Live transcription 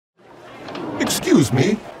Excuse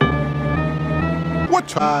me. What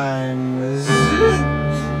time is it?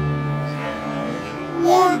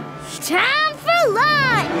 What? Time for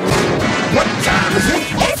lunch! What time is it?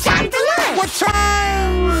 It's time for lunch! What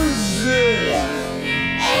time is it?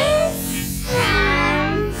 It's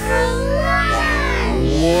time for lunch!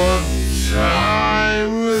 What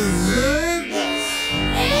time is it?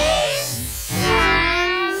 It's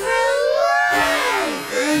time for lunch!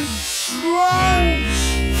 It's lunchtime!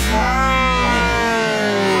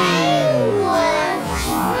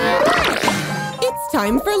 It's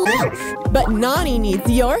time for lunch, but Nonny needs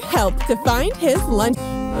your help to find his lunch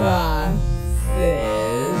boxes.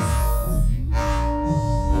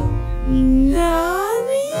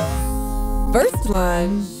 Nonny? First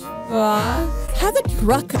lunch box has a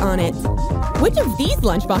truck on it. Which of these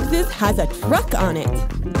lunch boxes has a truck on it?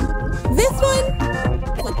 This one?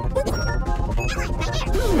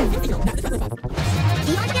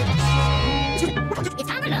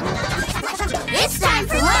 It's time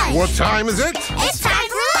for lunch! What time is it? It's time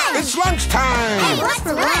for lunch! It's lunchtime! Hey, what's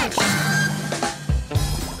for lunch?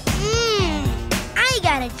 I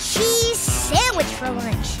got a cheese sandwich for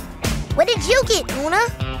lunch. What did you get, Una?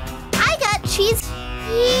 I got cheese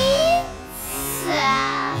pizza.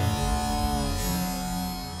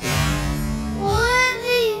 What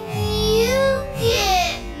did you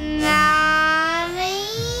get, Nonny?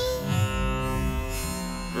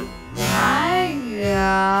 I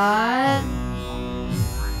got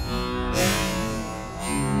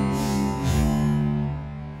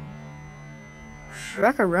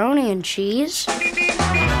Macaroni and cheese? Macaroni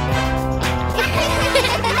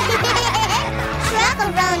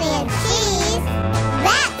and cheese?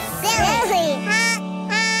 That's silly.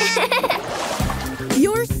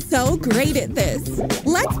 You're so great at this.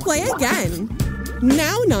 Let's play again.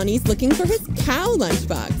 Now Nonny's looking for his cow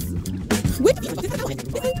lunchbox. Which this one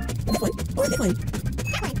or this one?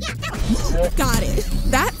 Got it.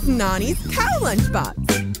 That's Nonny's cow lunchbox.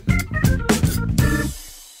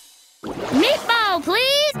 Meatball,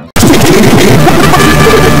 please.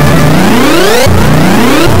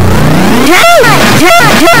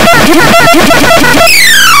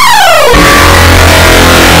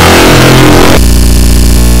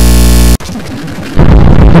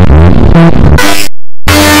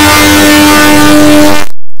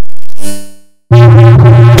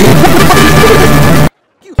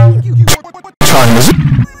 Time is it?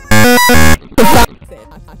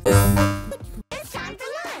 It's time for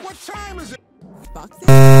lunch. What time is it? Boxes.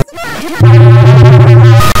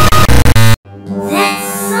 That's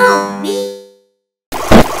so mean.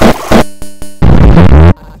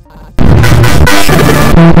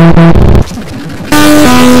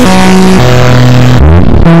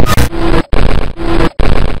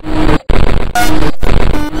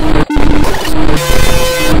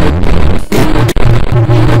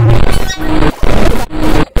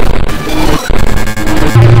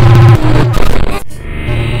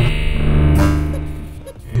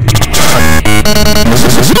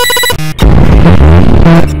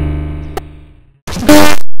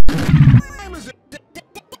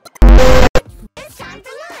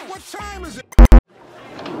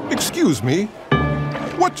 Excuse me.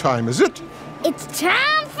 What time is it? It's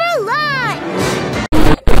time for lunch.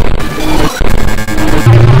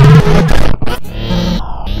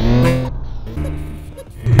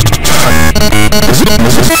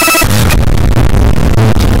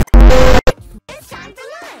 It's time for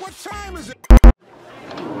lunch. What time is it?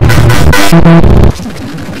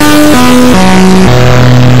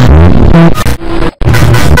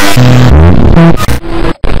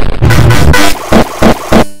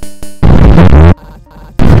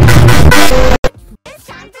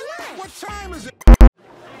 What time is it?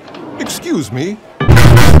 Excuse me.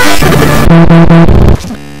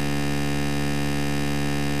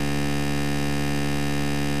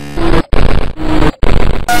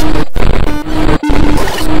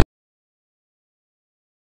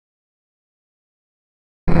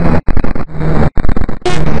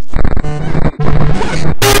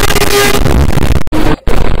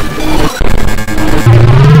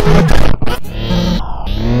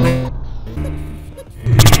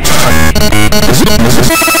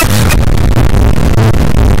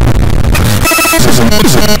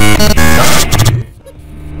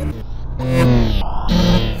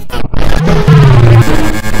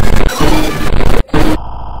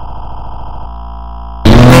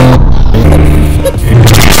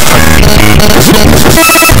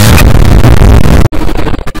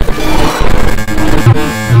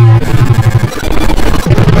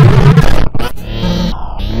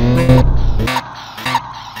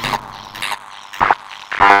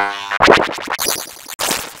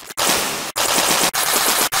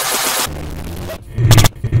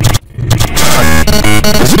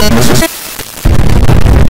 This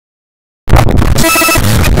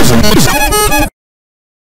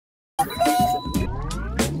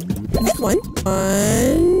one.